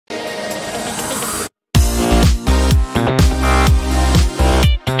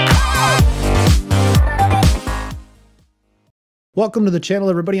Welcome to the channel,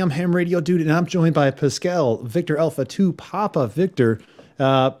 everybody. I'm Ham Radio Dude, and I'm joined by Pascal, Victor Alpha 2, Papa Victor.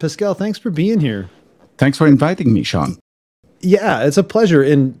 Pascal, thanks for being here. Thanks for inviting me, Sean. Yeah, it's a pleasure.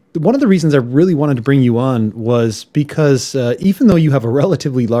 And one of the reasons I really wanted to bring you on was because even though you have a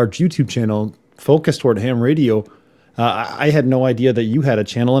relatively large YouTube channel focused toward ham radio, I had no idea that you had a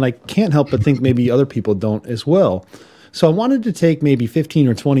channel, and I can't help but think maybe other people don't as well. So I wanted to take maybe 15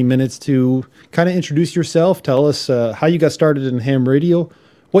 or 20 minutes to kind of introduce yourself, tell us how you got started in ham radio,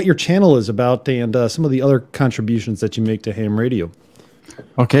 what your channel is about, and some of the other contributions that you make to ham radio.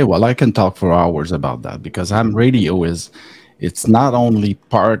 Okay, well, I can talk for hours about that because ham radio it's not only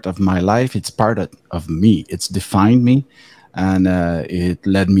part of my life, it's part of me. It's defined me, and it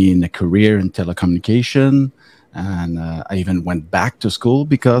led me in a career in telecommunication. And I even went back to school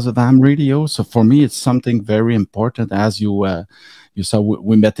because of ham radio. So for me, it's something very important. As you saw,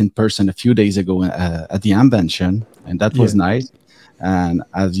 we met in person a few days ago at the Amvention, and that was nice. And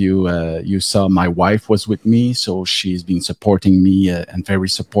as you saw, my wife was with me, so she's been supporting me and very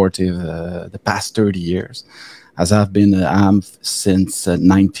supportive the past 30 years. As I've been ham since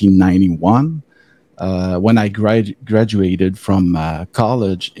 1991, when I graduated from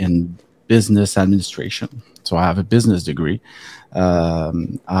college in business administration. So I have a business degree.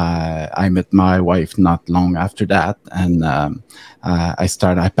 I met my wife not long after that, and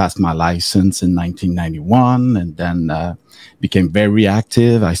I passed my license in 1991, and then became very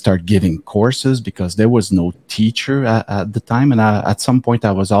active. I started giving courses because there was no teacher at the time, and at some point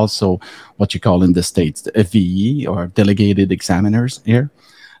I was also what you call in the States a VE, or delegated examiners here,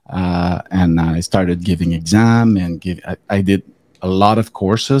 and I started giving exam and I did a lot of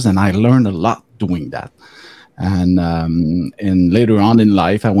courses, and I learned a lot doing that. And later on in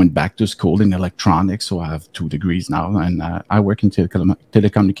life, I went back to school in electronics, so I have 2 degrees now, and I work in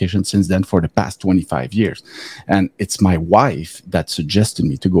telecommunications since then for the past 25 years. And it's my wife that suggested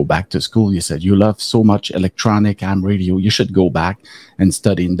me to go back to school. You said, you love so much electronic ham radio, you should go back and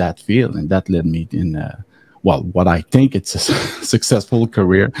study in that field. And that led me in well, what I think it's a successful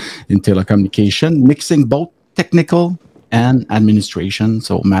career in telecommunication, mixing both technical and administration,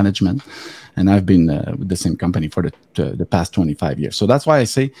 so management. And I've been with the same company for the past 25 years. So that's why I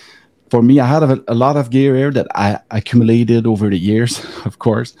say, for me, I had a lot of gear here that I accumulated over the years, of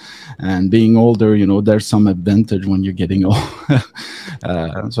course. And being older, you know, there's some advantage when you're getting old.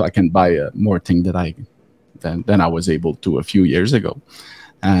 So I can buy more things than I was able to a few years ago.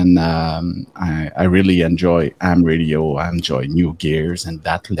 And I really enjoy ham radio. I enjoy new gears, and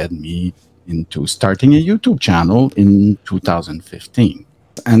that led me into starting a YouTube channel in 2015.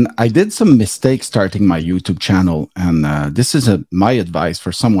 And I did some mistakes starting my YouTube channel, and this is my advice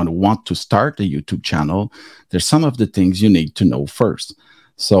for someone who wants to start a YouTube channel. There's some of the things you need to know first.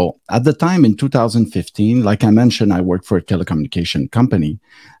 So at the time in 2015, like I mentioned, I worked for a telecommunication company,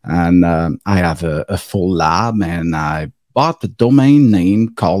 and I have a full lab, and I bought a domain name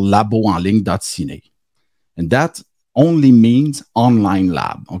called laboenligne.cine. And that only means online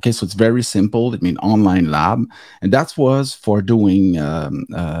lab. Okay, so it's very simple. It means online lab, and that was for doing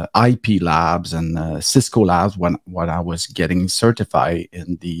IP labs and Cisco labs when I was getting certified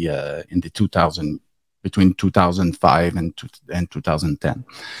in the 2000, between 2005 and 2010,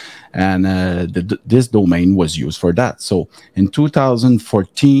 and this domain was used for that. So in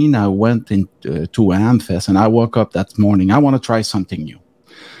 2014, I went into AmFest, and I woke up that morning. I want to try something new.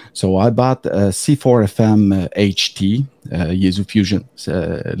 So I bought a C4FM HT, Yaesu Fusion. It's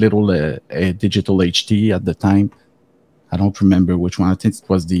a little a digital HT at the time. I don't remember which one. I think it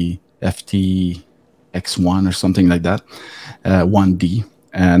was the FTX1 or something like that, 1D.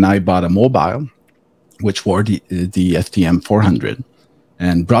 And I bought a mobile, which were the FTM 400,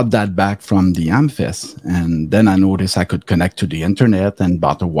 and brought that back from the AmFest. And then I noticed I could connect to the internet and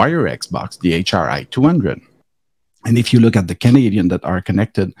bought a wire Xbox, the HRI 200. And if you look at the Canadian that are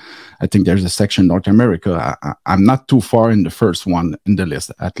connected, I think there's a section North America. I'm not too far in the first one in the list.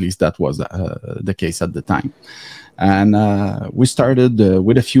 At least that was the case at the time. And we started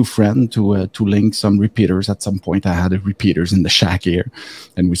with a few friends to link some repeaters. At some point, I had repeaters in the shack here,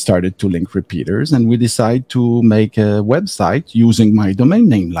 and we started to link repeaters. And we decided to make a website using my domain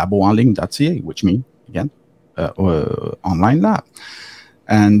name, laboenligne.ca, which means, again, online lab.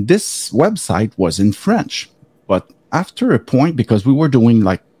 And this website was in French. But after a point, because we were doing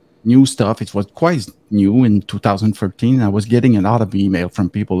like new stuff, it was quite new in 2013. I was getting a lot of email from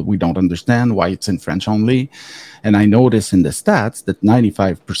people, we don't understand why it's in French only. And I noticed in the stats that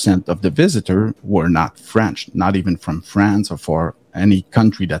 95% of the visitors were not French, not even from France or for any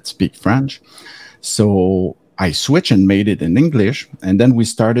country that speaks French. So I switched and made it in English. And then we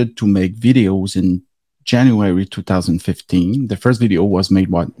started to make videos in January 2015. The first video was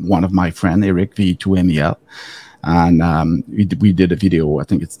made by one of my friend, Eric, VA2PV. And we did a video, I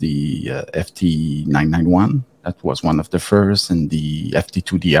think it's the FT991. That was one of the first, and the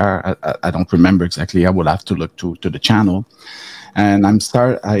FT2DR. I don't remember exactly. I will have to look to the channel. And I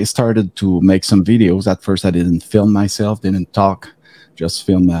started to make some videos. At first, I didn't film myself, didn't talk, just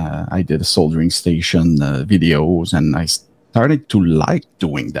film. I did a soldering station videos, and I started to like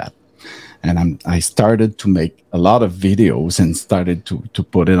doing that. And I started to make a lot of videos and started to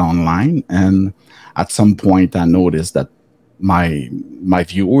put it online. And at some point, I noticed that my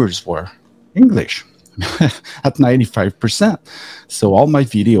viewers were English at 95%. So all my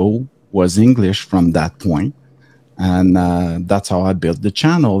video was English from that point. And that's how I built the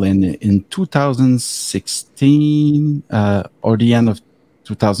channel. And in 2016 or the end of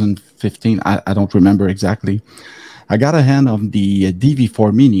 2015, I don't remember exactly, I got a hand of the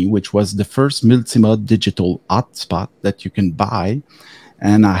DV4 Mini, which was the first multimode digital hotspot that you can buy.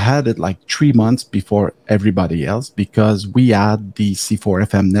 And I had it like 3 months before everybody else because we had the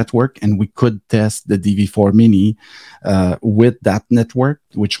C4FM network and we could test the DV4 Mini with that network,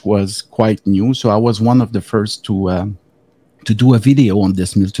 which was quite new. So I was one of the first to do a video on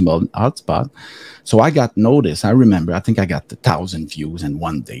this multimode hotspot. So I got noticed. I remember, I think I got 1,000 views in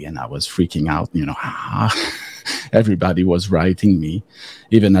one day and I was freaking out, you know, everybody was writing me.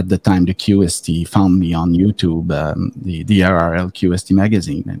 Even at the time, the QST found me on YouTube, the RRL QST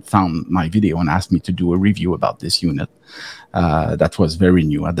magazine, and found my video and asked me to do a review about this unit. That was very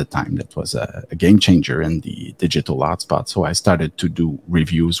new at the time. That was a game changer in the digital hotspot. So I started to do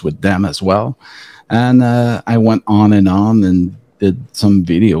reviews with them as well. And I went on and did some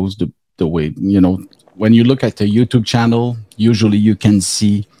videos the way, you know, when you look at the YouTube channel, usually you can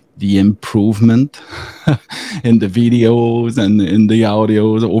see the improvement in the videos and in the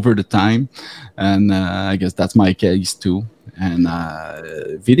audios over the time. And I guess that's my case too. And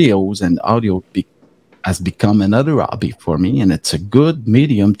videos and audio has become another hobby for me. And it's a good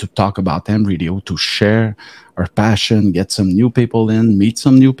medium to talk about ham radio, to share our passion, get some new people in, meet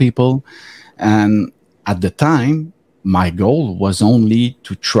some new people. And at the time, my goal was only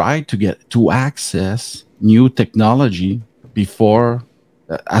to try to get to access new technology before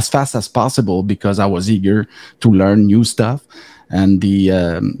as fast as possible, because I was eager to learn new stuff. And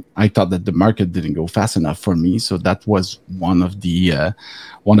I thought that the market didn't go fast enough for me. So that was one of the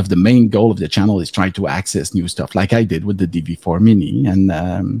main goal of the channel, is try to access new stuff like I did with the DV4 Mini. And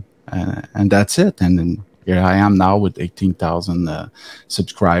that's it. And then here I am now with 18,000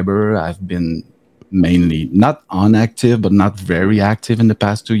 subscribers. I've been mainly not inactive, but not very active in the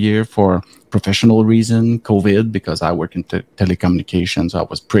past 2 years for professional reason, COVID, because I work in telecommunications. I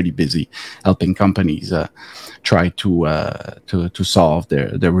was pretty busy helping companies try to solve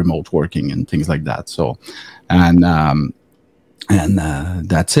their remote working and things like that. So, and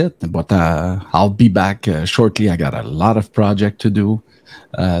that's it. But I'll be back shortly. I got a lot of project to do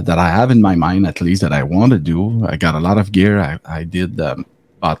that I have in my mind, at least, that I want to do. I got a lot of gear. I did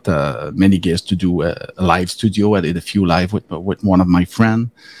bought many gears to do a live studio. I did a few live with one of my friends.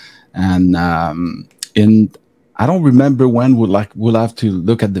 And I don't remember when. We'll have to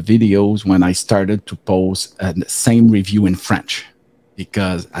look at the videos when I started to post the same review in French,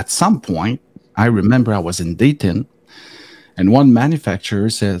 because at some point I remember I was in Dayton, and one manufacturer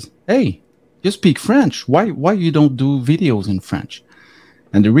says, "Hey, you speak French. Why you don't do videos in French?"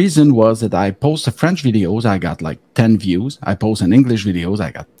 And the reason was that I post the French videos, I got like 10 views. I post an English videos,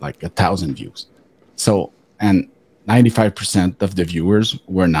 I got like 1,000 views. So, and 95% of the viewers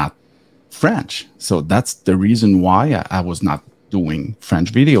were not French. So that's the reason why I was not doing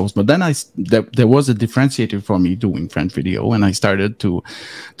French videos. But then there was a differentiator for me doing French video, and I started to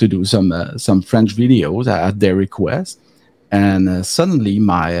do some French videos at their request. And suddenly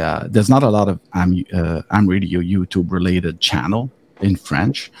there's not a lot of ham radio YouTube related channel in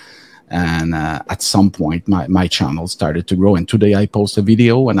French. And at some point my channel started to grow, and today I post a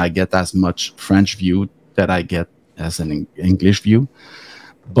video and I get as much French view that I get as an English view.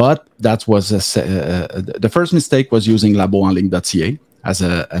 But that was the first mistake was using laboenligne.ca as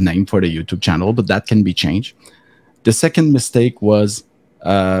a name for the YouTube channel, but that can be changed. The second mistake was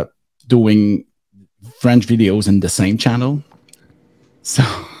doing French videos in the same channel. So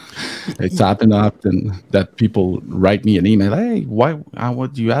it's happened often that people write me an email, "Hey,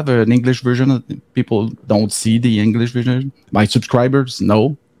 what do you have an English version?" People don't see the English version. My subscribers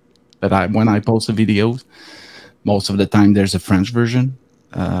know that when I post the videos, most of the time there's a French version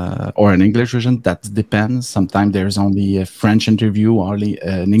or an English version. That depends. Sometimes there's only a French interview, only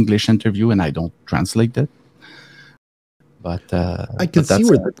an English interview, and I don't translate it. I could see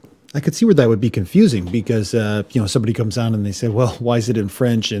where I could see where that would be confusing because somebody comes on and they say, "Well, why is it in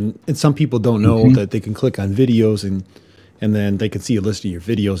French?" And some people don't know that they can click on videos and then they can see a list of your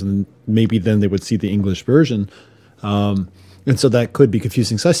videos and maybe then they would see the English version. And so that could be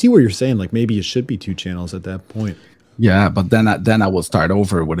confusing. So I see what you're saying. Like maybe it should be two channels at that point. Yeah, but then I will start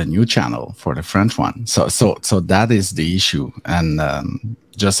over with a new channel for the French one. So that is the issue, and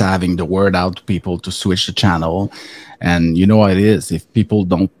just having the word out to people to switch the channel, and you know what it is. If people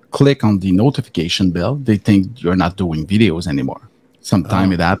don't click on the notification bell, they think you're not doing videos anymore.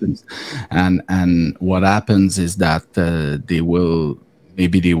 Sometimes it happens, and what happens is that they will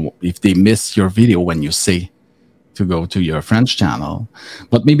if they miss your video when you say to go to your French channel,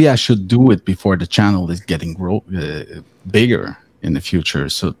 but maybe I should do it before the channel is getting bigger in the future.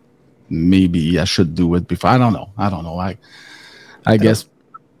 So maybe I should do it before. I don't know. I guess.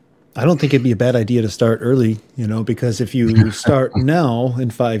 I don't think it'd be a bad idea to start early, because if you start now, in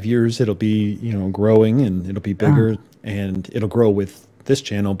 5 years, it'll be, growing and it'll be bigger and it'll grow with this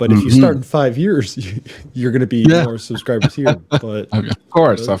channel. But if you start in 5 years, you're going to be more subscribers here. But of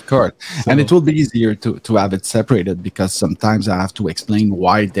course. So, and it will be easier to have it separated because sometimes I have to explain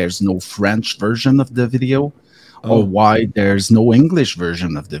why there's no French version of the video or why there's no English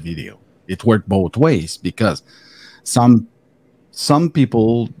version of the video. It worked both ways because some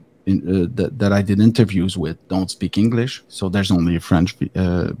people that I did interviews with don't speak English, so there's only a French.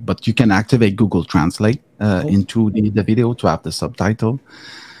 But you can activate Google Translate into the video to have the subtitle.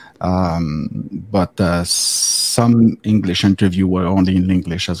 But some English interview were only in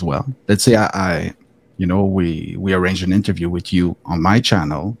English as well. Let's say we arrange an interview with you on my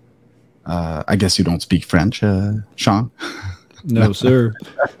channel. I guess you don't speak French, Sean. No, sir.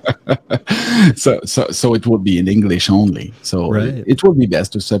 So it will be in English only. So it will be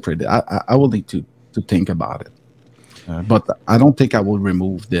best to separate it. I will need to think about it. But I don't think I will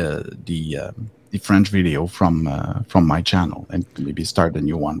remove the French video from my channel and maybe start a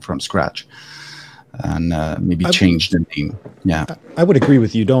new one from scratch and maybe change the name. Yeah, I would agree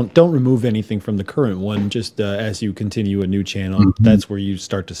with you. Don't remove anything from the current one. Just as you continue a new channel, that's where you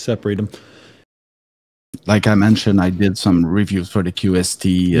start to separate them. Like I mentioned, I did some reviews for the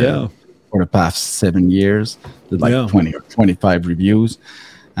QST for the past 7 years. Did like 20 or 25 reviews.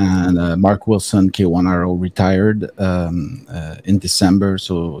 And Mark Wilson, K1RO, retired in December.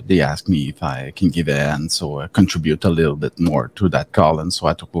 So they asked me if I can give a hand, so contribute a little bit more to that call. And so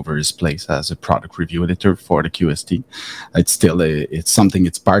I took over his place as a product review editor for the QST. It's still it's something,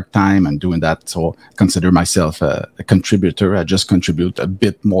 it's part-time and doing that. So I consider myself a contributor. I just contribute a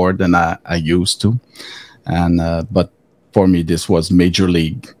bit more than I used to. And but for me, this was major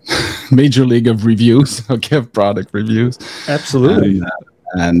league of reviews, of product reviews. Absolutely.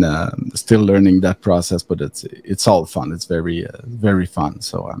 And still learning that process, but it's all fun. It's very fun.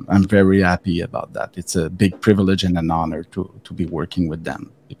 So I'm very happy about that. It's a big privilege and an honor to be working with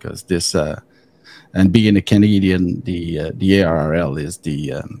them because this and being a Canadian, the ARRL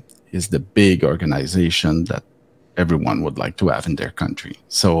is the big organization that everyone would like to have in their country.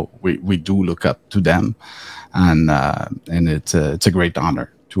 So we do look up to them, and it's a great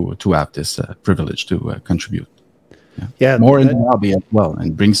honor to have this privilege to contribute. Yeah, more in the hobby as well,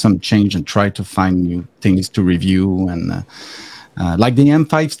 and bring some change and try to find new things to review. And like the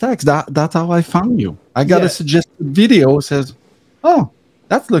M5 stacks, that's how I found you. I got a suggested video says, "Oh,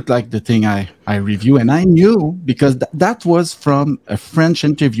 that looked like the thing I review," and I knew because that was from a French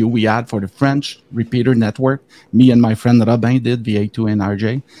interview we had for the French repeater network. Me and my friend Robin did VA2 and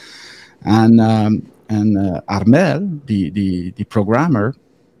RJ, and Armel, the programmer,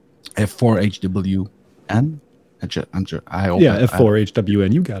 F4HWN. I hope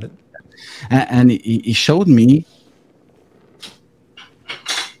F4HWN, you got it. And he showed me.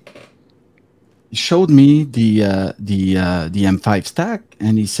 He showed me the M5 stack,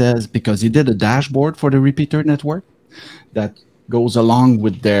 and he says because he did a dashboard for the repeater network that goes along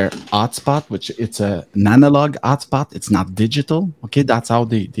with their hotspot, which it's an analog hotspot. It's not digital. Okay, that's how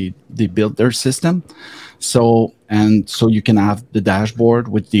they built their system. So you can have the dashboard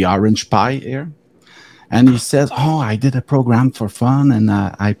with the orange Pi here. And he says, "Oh, I did a program for fun, and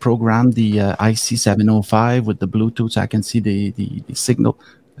I programmed the IC705 with the Bluetooth, so I can see the signal."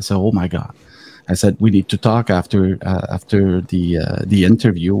 I said, "Oh my God!" I said, "We need to talk after the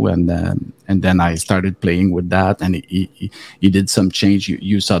interview," and then I started playing with that, and he did some change.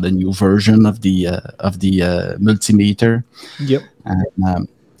 You saw the new version of the multimeter. Yep.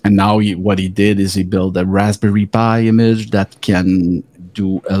 And now what he did is he built a Raspberry Pi image that can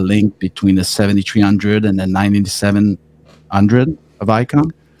do a link between a 7300 and a 9700 of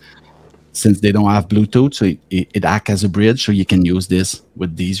Icon. since they don't have Bluetooth, so it acts as a bridge, so you can use this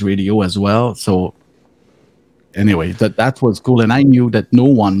with these radio as well. So anyway, that was cool, and I knew that no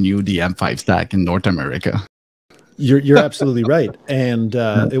one knew the M5 stack in North America. You're absolutely right, and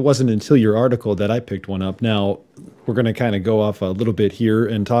it wasn't until your article that I picked one up. Now we're going to kind of go off a little bit here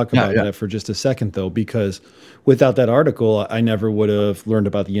and talk about that for just a second, though, because without that article, I never would have learned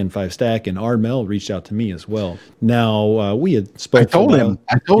about the N5 stack, and Armel reached out to me as well. Now we had spoken.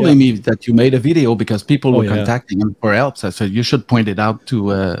 I told him that you made a video because people were contacting him for help. So I said you should point it out to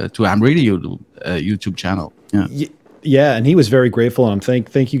Ham Radio YouTube channel. Yeah, and he was very grateful, and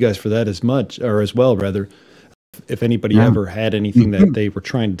thank you guys for that as well, rather. If anybody ever had anything that they were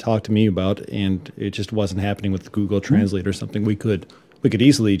trying to talk to me about and it just wasn't happening with Google Translate or something, we could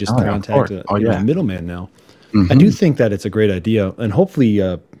easily just contact a middleman now. I do think that it's a great idea, and hopefully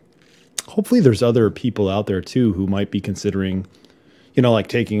there's other people out there too who might be considering, like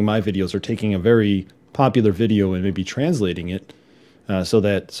taking my videos or taking a very popular video and maybe translating it so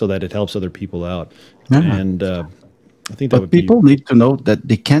that it helps other people out. And I think that people need to know that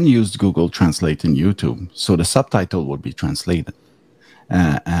they can use Google Translate in YouTube, so the subtitle will be translated,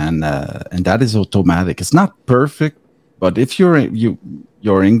 and that is automatic. It's not perfect, but if your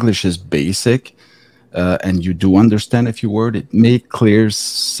English is basic and you do understand a few words, it may clear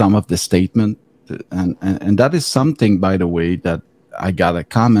some of the statement, and that is something, by the way, that I got a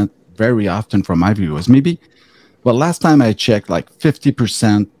comment very often from my viewers. Last time I checked, like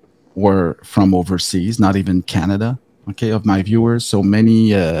 50% were from overseas, not even Canada. Okay, of my viewers, so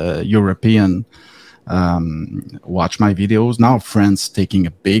many European watch my videos. Now France taking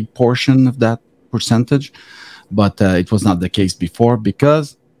a big portion of that percentage, but it was not the case before,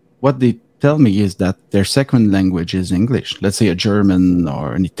 because what they tell me is that their second language is English. Let's say a German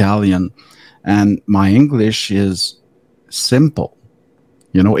or an Italian, and my English is simple.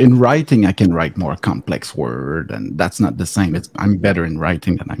 In writing, I can write more complex word, and that's not the same. I'm better in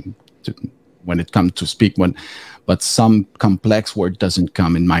writing than when it comes to speak. But some complex word doesn't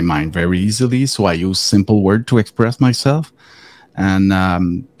come in my mind very easily, so I use simple word to express myself, and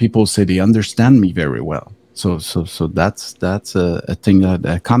people say they understand me very well. So that's a thing,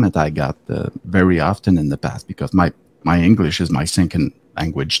 a comment I got very often in the past, because my English is my second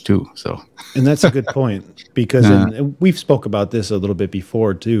language too. So, and that's a good point, because and we've spoke about this a little bit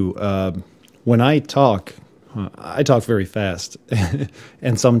before too. When I talk very fast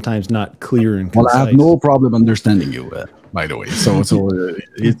and sometimes not clear and concise. Well, I have no problem understanding you, by the way. So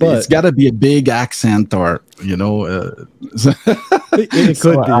it's got to be a big accent, or it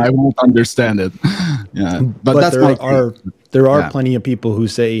could be. I won't understand it. Yeah, but that's there are plenty of people who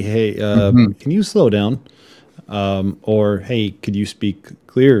say, "Hey, can you slow down?" Or, "Hey, could you speak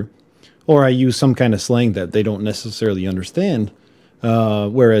clear?" Or I use some kind of slang that they don't necessarily understand.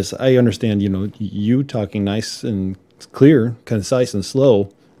 Whereas I understand, you talking nice and clear, concise and slow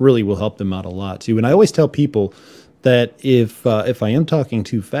really will help them out a lot too. And I always tell people that if I am talking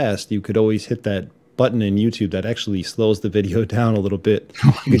too fast, you could always hit that button in YouTube that actually slows the video down a little bit.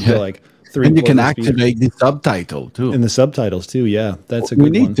 You could go like 3/4 and you can activate the subtitle too. And the subtitles too, yeah. That's a good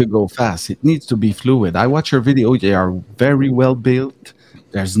one. We need to go fast. It needs to be fluid. I watch your video. They are very well built.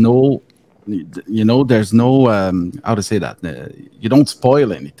 There's no there's no how to say that, you don't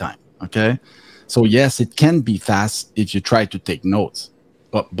spoil any time. Okay, so yes, it can be fast if you try to take notes,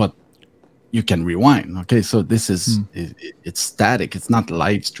 but you can rewind. Okay, so this is it's static, it's not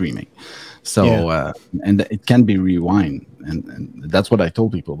live streaming, so and it can be rewind, and that's what I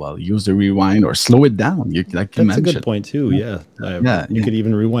told people. Well, use the rewind or slow it down. That's a good point too. You could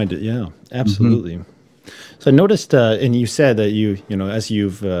even rewind it. Yeah, absolutely. So I noticed, and you said that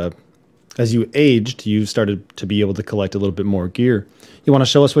as you aged, you started to be able to collect a little bit more gear. You want to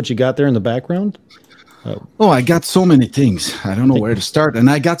show us what you got there in the background? I got so many things. I don't know where to start. And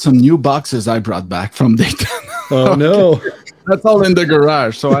I got some new boxes I brought back from Dayton. Oh, no. That's all in the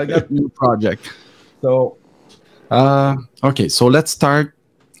garage. So I got a new project. So, okay. So let's start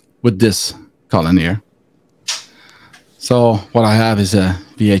with this column here. So what I have is a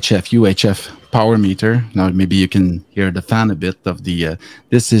VHF, UHF power meter. Now maybe you can hear the fan a bit of the,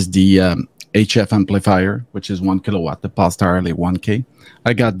 this is the HF amplifier, which is 1 kilowatt, the Polestar Harley 1K.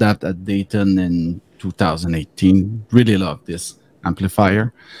 I got that at Dayton in 2018. Really love this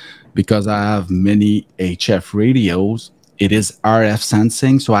amplifier because I have many HF radios. It is RF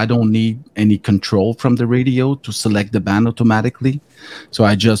sensing, so I don't need any control from the radio to select the band automatically. So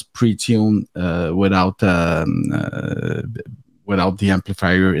I just pre-tune without the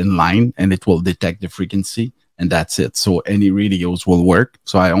amplifier in line, and it will detect the frequency, and that's it. So any radios will work.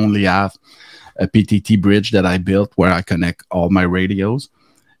 So I only have a PTT bridge that I built where I connect all my radios.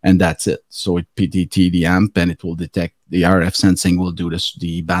 and that's it. So it PTT the amp, and it will detect the RF sensing, will do this,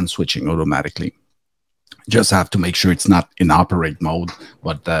 the band switching automatically. Just have to make sure it's not in operate mode,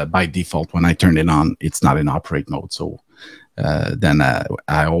 but by default, when I turn it on, it's not in operate mode. So then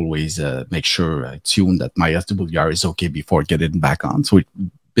I always make sure I tune that my SWR is okay before getting back on. So it's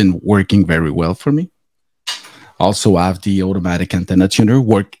been working very well for me. Also have the automatic antenna tuner,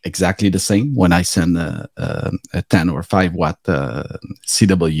 work exactly the same. When I send a 10 or 5 watt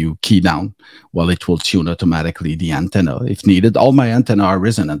CW key down, well, it will tune automatically the antenna if needed. All my antenna are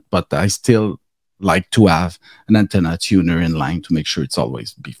resonant, but I still like to have an antenna tuner in line to make sure it's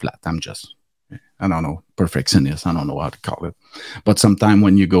always B flat. I'm just, I don't know, perfectionist. I don't know how to call it. But sometime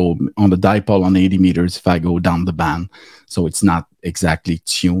when you go on the dipole on 80 meters, if I go down the band, so it's not exactly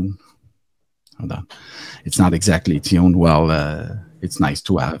tuned. Hold on. It's not exactly tuned. Well, it's nice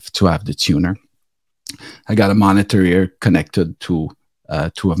to have the tuner. I got a monitor here connected to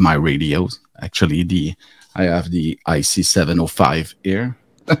 2 of my radios. Actually, I have the IC705 here.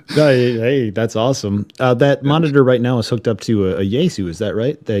 Hey, that's awesome. That monitor right now is hooked up to a Yaesu, is that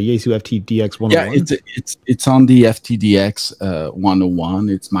right? The Yaesu FTDX 101? Yeah, it's on the FTDX 101.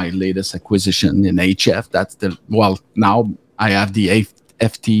 It's my latest acquisition in HF. That's the, well, now I have the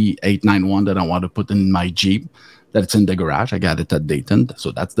FT891 that I want to put in my Jeep. That's in the garage. I got it at Dayton,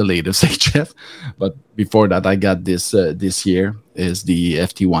 so that's the latest HF. But before that, I got this this year is the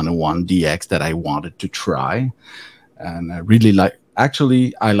FT101 DX that I wanted to try, and I really like.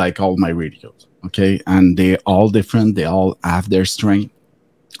 Actually, I like all my radios. Okay, and they're all different. They all have their strength,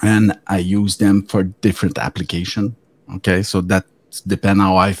 and I use them for different application. Okay, so that depends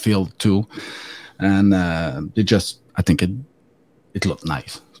how I feel too, and it just, I think it looked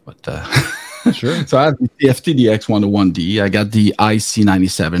nice, but sure. So I have the FTDX 101D. I got the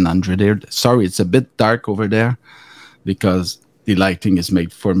IC9700 here. Sorry, it's a bit dark over there because the lighting is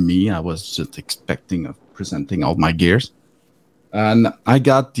made for me. I was just expecting of presenting all my gears. And I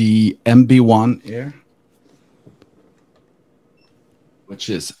got the MB1 here, which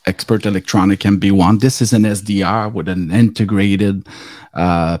is Expert Electronic MB1. This is an SDR with an integrated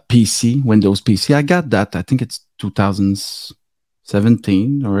PC, Windows PC. I got that. I think it's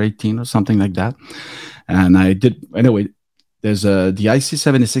 2017 or 18 or something like that. And I did, anyway, there's the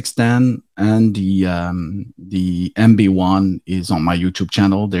IC7610 and the MB1 is on my YouTube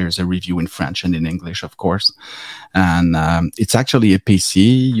channel. There's a review in French and in English, of course. And it's actually a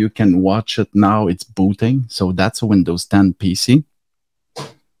PC. You can watch it now. It's booting. So that's a Windows 10 PC.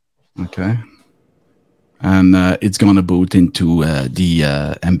 Okay. And it's going to boot into the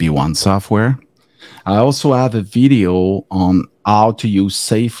MB1 software. I also have a video on how to use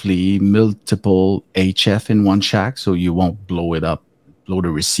safely multiple HF in one shack so you won't blow it up, blow the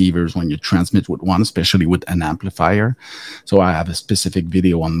receivers when you transmit with one, especially with an amplifier. So I have a specific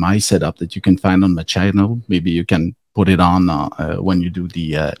video on my setup that you can find on my channel. Maybe you can put it on when you do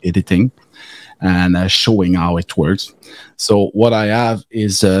the editing, and showing how it works. So what I have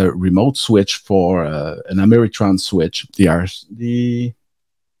is a remote switch for an Ameritron switch, the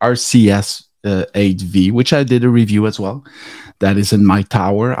RCS 8V, which I did a review as well. That is in my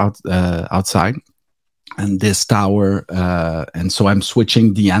tower outside. And this tower, and so I'm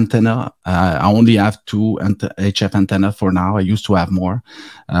switching the antenna. I only have 2 HF antenna for now. I used to have more.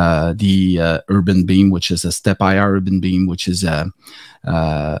 The urban beam, which is a step IR urban beam, which is a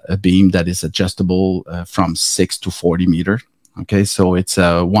beam that is adjustable from 6 to 40 meters. Okay, so it's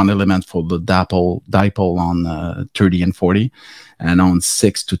one element for the dipole on 30 and 40, and on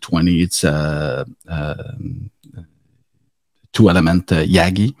 6 to 20, it's 2-element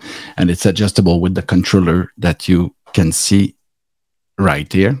Yagi, and it's adjustable with the controller that you can see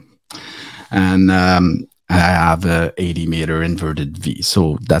right here. And I have a 80-meter inverted V,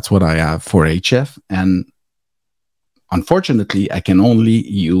 so that's what I have for HF. And unfortunately, I can only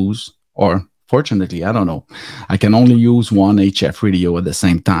use, or fortunately, I don't know, I can only use one HF radio at the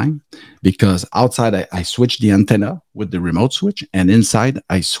same time, because outside I switch the antenna with the remote switch, and inside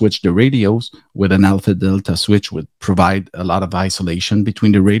I switch the radios with an alpha delta switch, would provide a lot of isolation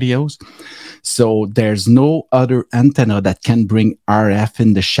between the radios. So there's no other antenna that can bring RF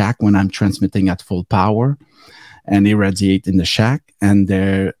in the shack when I'm transmitting at full power and irradiate in the shack, and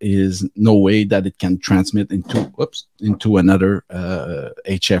there is no way that it can transmit into another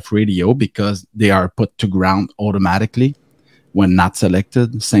HF radio, because they are put to ground automatically when not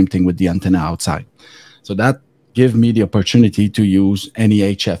selected. Same thing with the antenna outside. So that gives me the opportunity to use any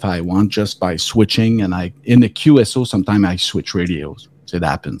HF I want just by switching. And in the QSO, sometimes I switch radios. So it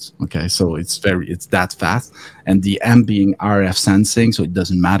happens. Okay, so it's that fast, and the M being RF sensing, so it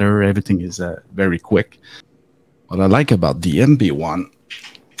doesn't matter. Everything is very quick. What I like about the MB1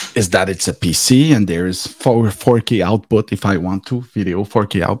 is that it's a PC and there is 4K output if I want to, video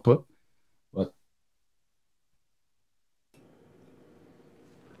 4K output. But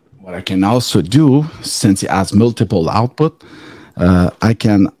what I can also do, since it has multiple output, I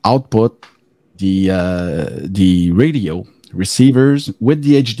can output the radio receivers with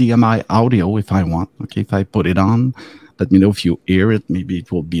the HDMI audio if I want. Okay, if I put it on, let me know if you hear it. Maybe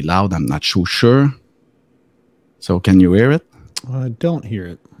it will be loud. I'm not so sure. So can you hear it? I don't hear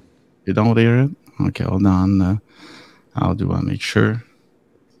it. You don't hear it? Okay, hold on. How do I make sure?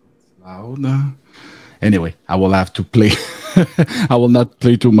 Loud. Anyway, I will have to play. I will not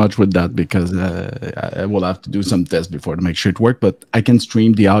play too much with that because I will have to do some tests before to make sure it works. But I can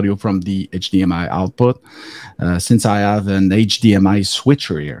stream the audio from the HDMI output since I have an HDMI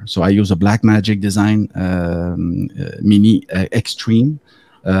switcher here. So I use a Blackmagic Design Mini Extreme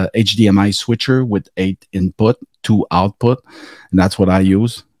HDMI switcher with 8 input, 2 output. And that's what I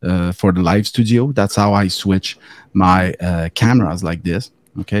use for the live studio. That's how I switch my cameras like this.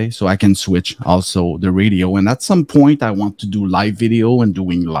 Okay, so I can switch also the radio. And at some point, I want to do live video and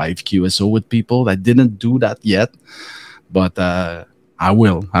doing live QSO with people. I didn't do that yet, but I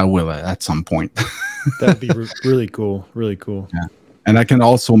will at some point. That'd be really cool. Really cool. Yeah. And I can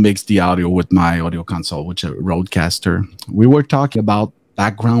also mix the audio with my audio console, which is a Rodecaster. We were talking about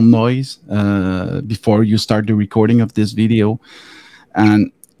background noise before you start the recording of this video. And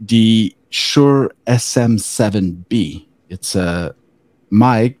the Shure SM7B, it's a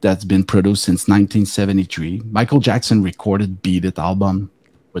mic that's been produced since 1973. Michael Jackson recorded Beat It album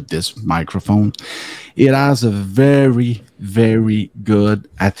with this microphone. It has a very, very good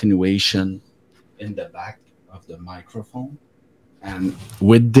attenuation in the back of the microphone. And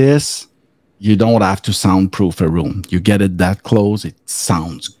with this, you don't have to soundproof a room. You get it that close, it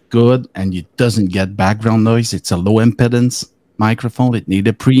sounds good, and it doesn't get background noise. It's a low impedance microphone. It needs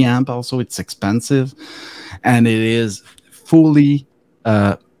a preamp also. It's expensive. And it is fully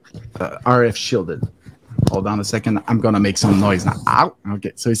RF shielded. Hold on a second. I'm going to make some noise now. Ow.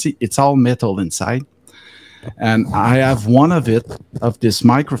 Okay. So you see, it's all metal inside. And I have one of this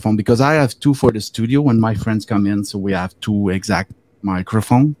microphone because I have 2 for the studio when my friends come in. So we have 2 exact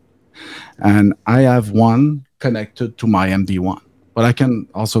microphone. And I have one connected to my MD1. But I can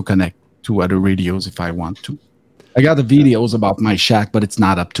also connect to other radios if I want to. I got the videos about my shack, but it's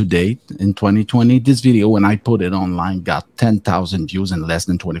not up to date in 2020. This video, when I put it online, got 10,000 views in less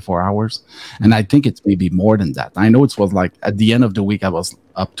than 24 hours. And I think it's maybe more than that. I know it was like at the end of the week, I was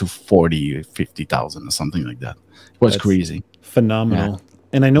up to 40, 50,000 or something like that. It was crazy. Phenomenal. Yeah.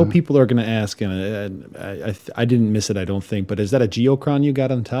 And I know people are going to ask, and I didn't miss it, I don't think, but is that a Geochron you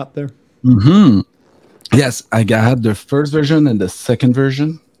got on top there? Mm-hmm. Yes, I had the first version and the second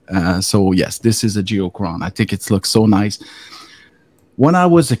version. So yes, this is a Geochron. I think it looks so nice. When I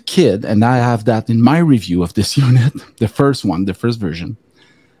was a kid, and I have that in my review of this unit, the first one, the first version.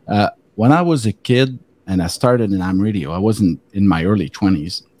 When I was a kid and I started in ham radio, I wasn't in my early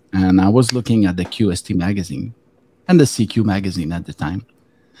 20s, and I was looking at the QST magazine and the CQ magazine at the time.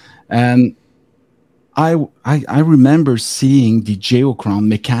 And I remember seeing the Geochron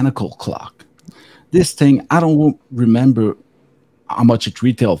mechanical clock. This thing, I don't remember how much it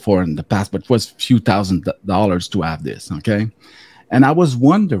retailed for in the past, but it was a few $1,000s to have this, okay? And I was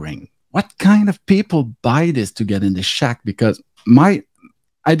wondering, what kind of people buy this to get in the shack? Because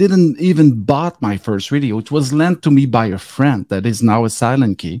I didn't even bought my first radio. It was lent to me by a friend that is now a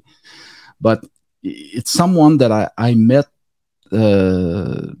silent key. But it's someone that I met,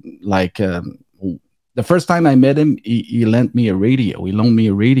 the first time I met him, he lent me a radio. He loaned me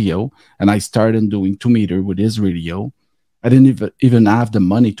a radio, and I started doing 2 meter with his radio. I didn't even have the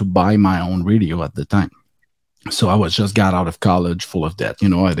money to buy my own radio at the time. So I just got out of college full of debt. You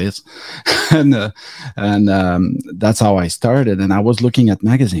know how it is. and that's how I started. And I was looking at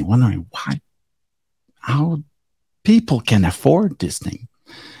magazine, wondering how people can afford this thing.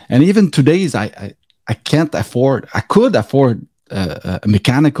 And even today's, I can't afford, I could afford a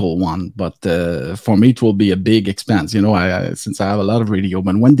mechanical one, but for me, it will be a big expense. You know, since I have a lot of radio,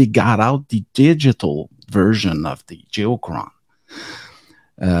 but when they got out the digital version of the Geochron,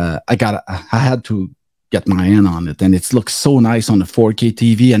 I had to get my hand on it, and it looks so nice on the 4K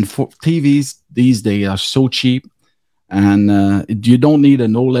TV. And TVs these days are so cheap, and you don't need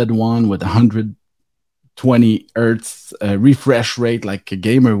an OLED one with 120 hertz refresh rate like a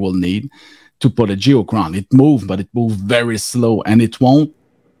gamer will need to put a Geochron. It moves, but it moves very slow, and it won't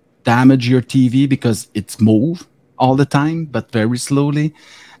damage your TV because it's move all the time, but very slowly,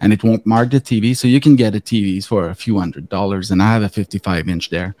 and it won't mark the TV. So you can get a TV for a few $100s, and I have a 55-inch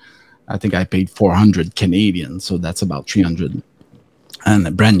there. I think I paid 400 Canadian, so that's about 300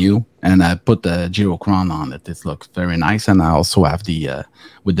 and brand new, and I put the Giro Crown on it. It looks very nice. And I also have the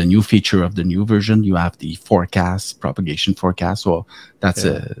with the new feature of the new version, you have the forecast, propagation forecast. So that's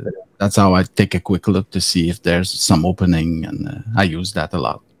that's how I take a quick look to see if there's some opening, and I use that a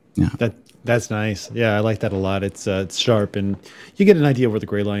lot. Yeah, that's nice. Yeah, I like that a lot. It's sharp, and you get an idea where the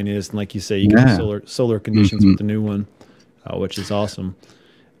gray line is, and like you say, you get the solar conditions with the new one, which is awesome.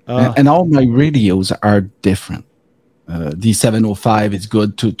 And all my radios are different. The 705 is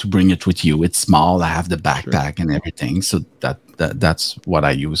good to bring it with you. It's small. I have the backpack and everything, so that's what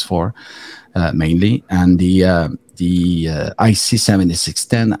I use for mainly. And the IC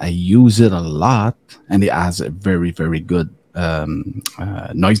 7610, I use it a lot, and it has a very good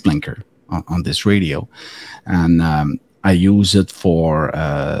noise blinker on this radio, and I use it for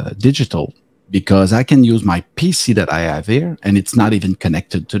digital, because I can use my PC that I have here, and it's not even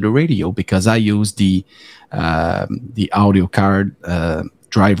connected to the radio, because I use the audio card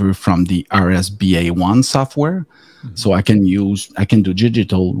driver from the RSBA1 software. So I can do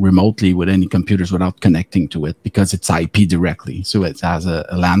digital remotely with any computers without connecting to it, because it's IP directly. So it has a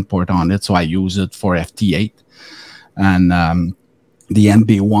LAN port on it. So I use it for FT8, and the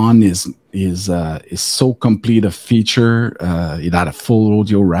MB1 is so complete a feature. It had a full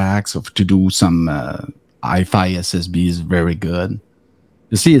audio rack, so to do some hi-fi SSB is very good.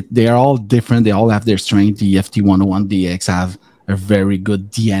 You see, they are all different. They all have their strength. The FT101DX have a very good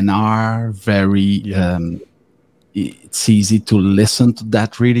DNR. It's easy to listen to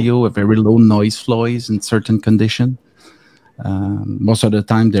that radio. A very low noise floors in certain conditions. Most of the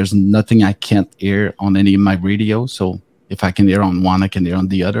time, there's nothing I can't hear on any of my radios. So if I can hear on one, I can hear on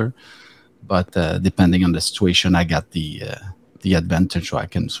the other. But depending on the situation, I got the advantage, so I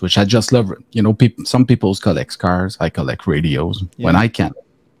can switch. I just love, some people collect cars. I collect radios when I can.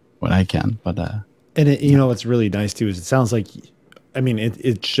 But and what's really nice too is it sounds like,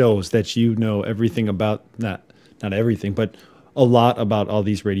 it shows that you know everything about not everything, but a lot about all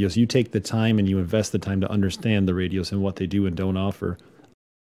these radios. You take the time and you invest the time to understand the radios and what they do and don't offer.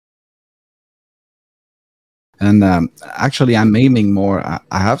 And actually, I'm aiming more.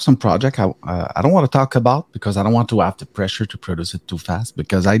 I have some project I don't want to talk about, because I don't want to have the pressure to produce it too fast,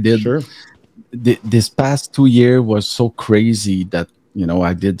 because I did. Sure. This past 2 years was so crazy that,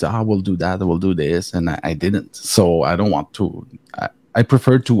 I did, I will do that, I will do this, and I didn't. So I don't want to. I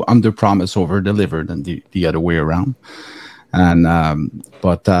prefer to under-promise, over-deliver than the other way around. And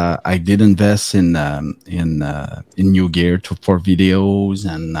but I did invest in new gear for videos,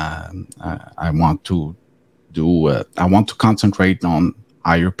 and I want to I want to concentrate on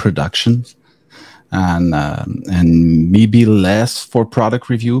higher productions, and maybe less for product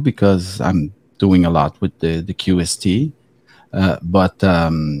review, because I'm doing a lot with the QST, but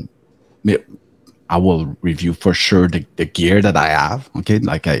I will review for sure the gear that I have, okay,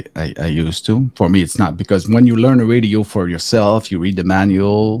 like I used to. For me, it's not, because when you learn a radio for yourself, you read the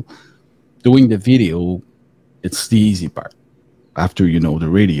manual. Doing the video, it's the easy part after you know the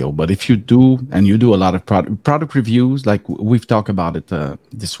radio. But if you do, and you do a lot of product reviews, like we've talked about it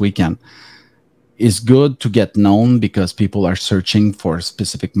this weekend, it's good to get known, because people are searching for a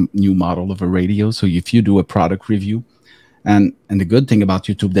specific new model of a radio. So if you do a product review, and the good thing about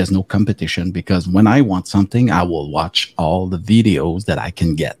YouTube, there's no competition, because when I want something, I will watch all the videos that I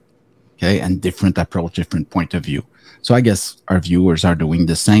can get, okay, and different approach, different point of view. So I guess our viewers are doing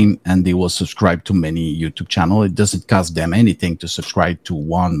the same, and they will subscribe to many YouTube channels. It doesn't cost them anything to subscribe to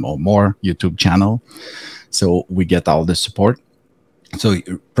one or more YouTube channel. So we get all the support. So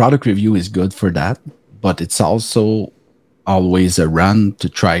product review is good for that, but it's also always a run to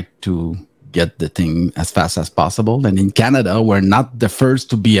try to get the thing as fast as possible. And in Canada, we're not the first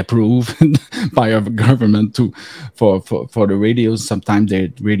to be approved by our government for the radios. Sometimes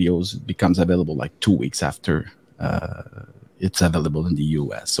the radios becomes available like 2 weeks after it's available in the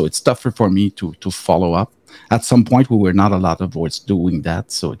US. So it's tougher for me to follow up. At some point, we were not a lot of voice doing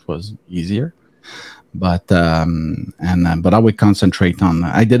that, so it was easier. But but I would concentrate on.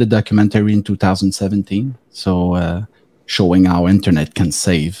 I did a documentary in 2017, so showing how internet can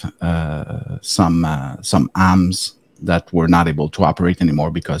save some AMs that were not able to operate anymore,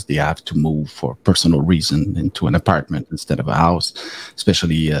 because they have to move for personal reason into an apartment instead of a house,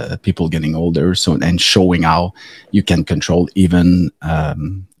 especially people getting older. So, and showing how you can control even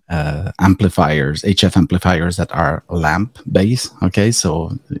amplifiers, HF amplifiers that are lamp based. Okay,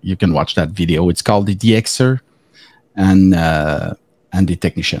 so you can watch that video. It's called the DXer and the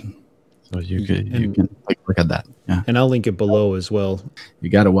Technician. So you can look at that. Yeah. And I'll link it below as well. You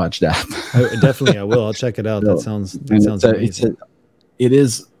got to watch that. Definitely, I will. I'll check it out. That sounds amazing. It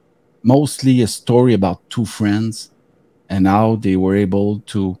is mostly a story about two friends, and how they were able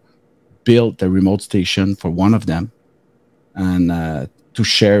to build the remote station for one of them, and to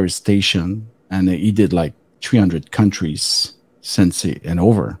share his station. And he did like 300 countries since he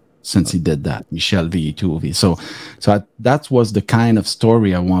did that. Michel VA2PV. That was the kind of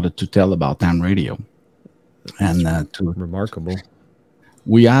story I wanted to tell about ham radio. And remarkable.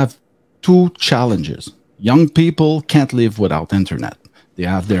 We have two challenges. Young people can't live without internet. They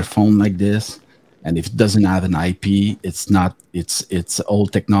have their phone like this, and if it doesn't have an IP, it's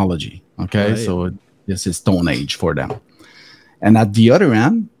old technology. Okay, right. So this is Stone Age for them. And at the other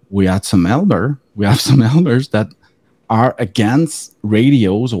end, we have some elders that are against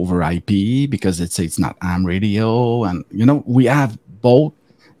radios over IP because it's not ham radio, and we have both.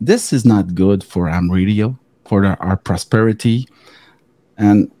 This is not good for ham radio, for our prosperity.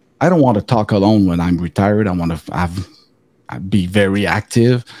 And I don't want to talk alone when I'm retired. I want to be very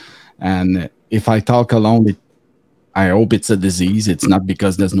active. And if I talk alone, I hope it's a disease. It's not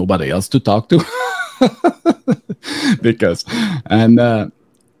because there's nobody else to talk to.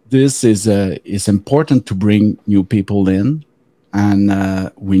 This is it's important to bring new people in,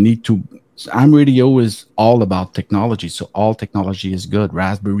 and we need to. Ham radio is all about technology, so all technology is good.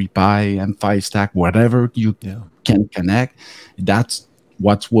 Raspberry Pi, M5 stack, whatever you can connect, that's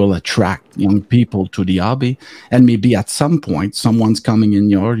what will attract young people to the hobby. And maybe at some point, someone's coming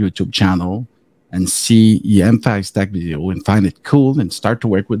in your YouTube channel and see the M5 stack video and find it cool and start to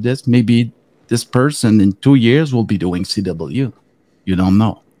work with this. Maybe this person in 2 years will be doing CW. You don't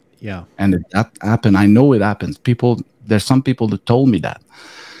know. Yeah. And that happened. I know it happens. There's some people that told me that.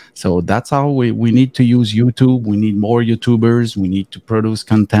 So that's how we need to use YouTube. We need more YouTubers. We need to produce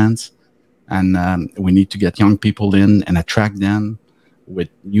content. And we need to get young people in and attract them with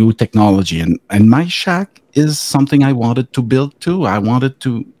new technology. And my shack is something I wanted to build too. I wanted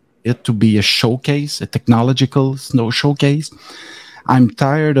it to be a showcase, a technological showcase. I'm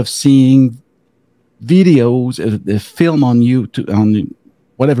tired of seeing videos, a film on YouTube, on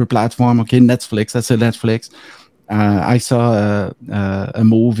whatever platform. Okay, Netflix. I said Netflix. I saw a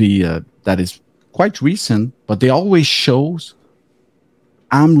movie that is quite recent, but they always shows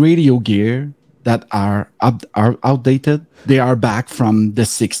ham radio gear that are outdated. They are back from the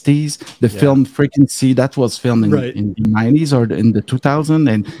 60s. The film Frequency, that was filmed in the 90s or in the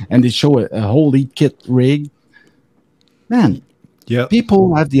 2000s, and they show a whole lead kit rig. Man,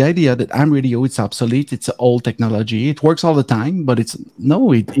 people have the idea that ham radio, it's obsolete, it's old technology, it works all the time, but it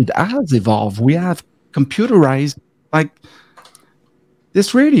has evolved. We have computerized, like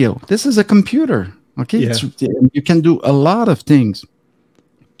this radio. This is a computer. Okay, you can do a lot of things.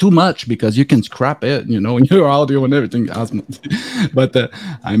 Too much because you can scrap it, your audio and everything. But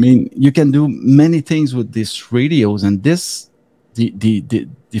I mean, you can do many things with these radios, and the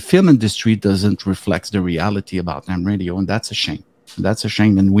film industry doesn't reflect the reality about ham radio, and that's a shame. That's a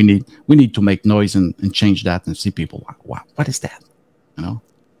shame, and we need to make noise and change that and see people. Wow, what is that?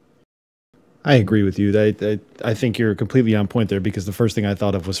 I agree with you. I think you're completely on point there, because the first thing I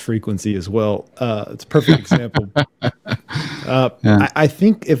thought of was Frequency as well. It's a perfect example. I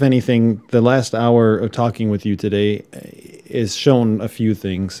think, if anything, the last hour of talking with you today has shown a few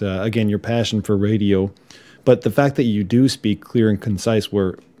things. Again, your passion for radio, but the fact that you do speak clear and concise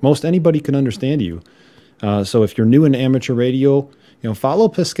where most anybody can understand you. So if you're new in amateur radio, follow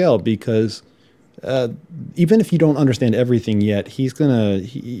Pascal, because even if you don't understand everything yet, he's in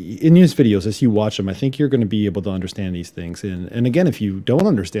his videos, as you watch them, I think you're going to be able to understand these things. And again, if you don't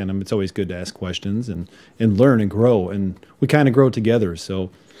understand them, it's always good to ask questions and learn and grow. And we kind of grow together. So,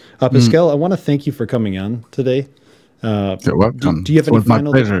 Pascal, I want to thank you for coming on today. You're welcome. Do you have any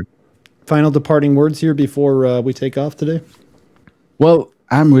final departing words here before we take off today? Well,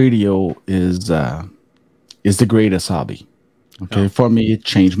 ham radio is the greatest hobby. Okay, for me, it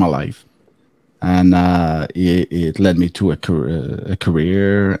changed my life. And it led me to a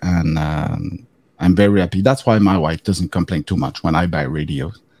career, and I'm very happy. That's why my wife doesn't complain too much when I buy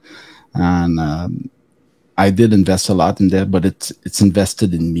radios. And I did invest a lot in there, but it's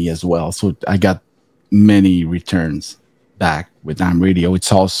invested in me as well. So I got many returns back with ham radio.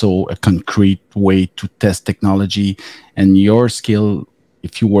 It's also a concrete way to test technology, and your skill,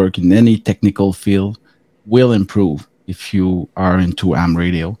 if you work in any technical field, will improve if you are into ham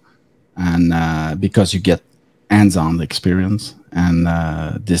radio. And because you get hands-on experience, and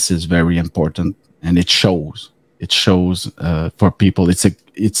this is very important, and it shows for people.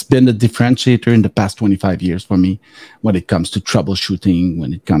 It's been a differentiator in the past 25 years for me when it comes to troubleshooting,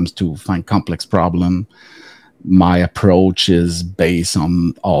 when it comes to find complex problem. My approach is based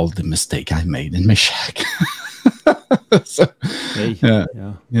on all the mistake I made in my shack. So,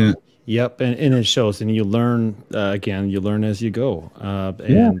 Yep, and it shows, and you learn again. You learn as you go,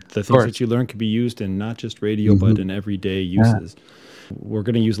 Yeah, and the of things course. that you learn can be used in not just radio, but Hmm. in everyday Yeah. uses. We're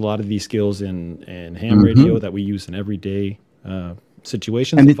going to use a lot of these skills in ham radio Hmm. that we use in everyday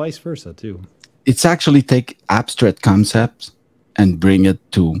situations, And and vice versa too. it's actually take abstract concepts and bring it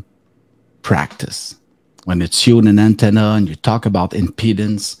to practice. When it's you and an antenna and you talk about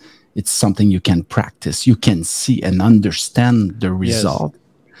impedance, it's something you can practice. You can see and understand the Yes, result.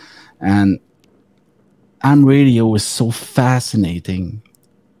 And ham radio is so fascinating.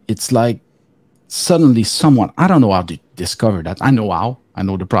 It's like suddenly someone, I don't know how they discovered that. I know how. I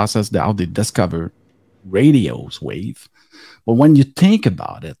know the process, how they discover radio's wave. But when you think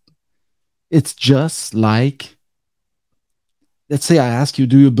about it, it's just like, let's say I ask you,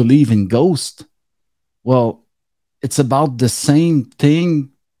 do you believe in ghosts? Well, it's about the same thing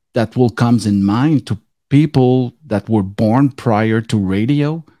that will comes in mind to people that were born prior to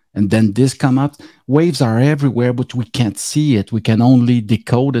radio, and then this come up. Waves are everywhere, but we can't see it. We can only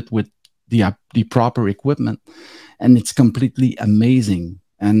decode it with the proper equipment, and it's completely amazing.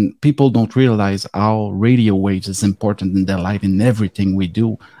 And people don't realize how radio waves is important in their life, in everything we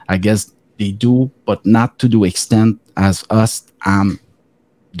do. I guess they do, but not to the extent as us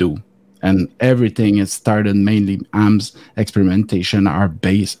do. And everything is started mainly AM's experimentation are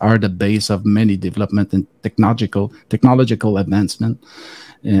the base of many development and technological advancement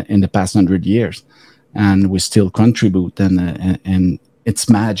in the past 100 years, and we still contribute, and it's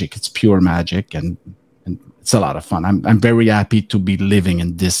magic. It's pure magic, and it's a lot of fun. I'm very happy to be living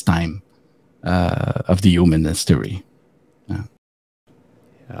in this time of the human history. Yeah.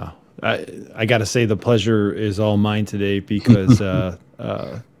 yeah. I got to say the pleasure is all mine today because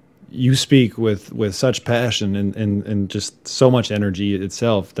you speak with such passion and just so much energy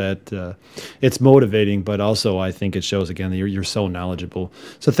itself that it's motivating, but also I think it shows again that you're so knowledgeable.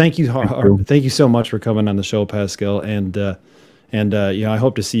 So thank you, Thank you. thank you so much for coming on the show, Pascal, and you know, I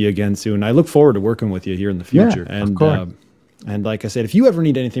hope to see you again soon. I look forward to working with you here in the Yeah, future. of course. And like I said, if you ever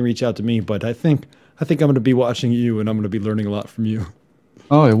need anything, reach out to me. But I think I'm going to be watching you, and I'm going to be learning a lot from you.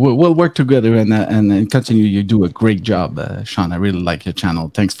 Oh, we'll work together and continue. You do a great job, Sean. I really like your channel.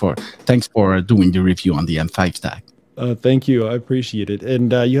 Thanks for doing the review on the M5 stack. Thank you. I appreciate it.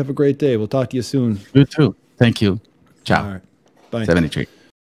 And you have a great day. We'll talk to you soon. You too. Thank you. All Ciao. right. Bye. 73.